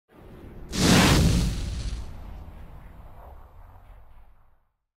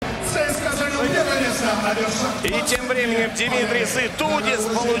И тем временем Димитрис Итудис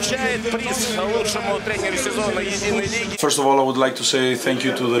получает приз лучшему тренеру сезона Единой лиги. First of all, I would like to say thank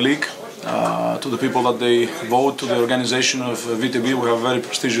you to the league, to the people that they vote, to the organization of VTB. We have a very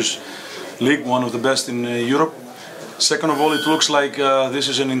prestigious league, one of the best in Europe. Second of all, it looks like this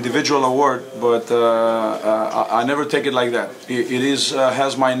is an individual award, but I never take it like that. It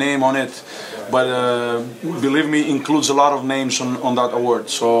has my name on it, but believe me, includes a lot of names on that award.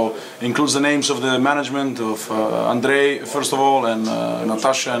 So includes the names of the management, of Andrei, first of all, and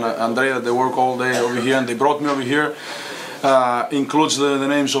Natasha and Andrei, that they work all day over here, and they brought me over here. Includes the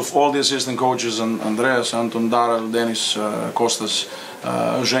names of all the assistant coaches, and Andreas, Anton, Daryl, Denis, Kostas,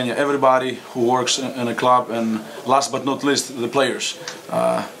 Zhenya, everybody who works in a club, and last but not least, the players.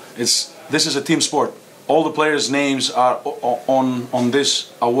 This is a team sport. All the players' names are on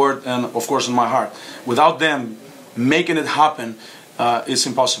this award, and of course in my heart. Without them making it happen, it's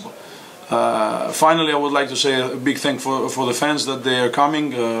impossible. Finally, I would like to say a big thank for the fans that they are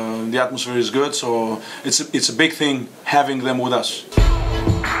coming. The atmosphere is good, so it's a big thing having them with us.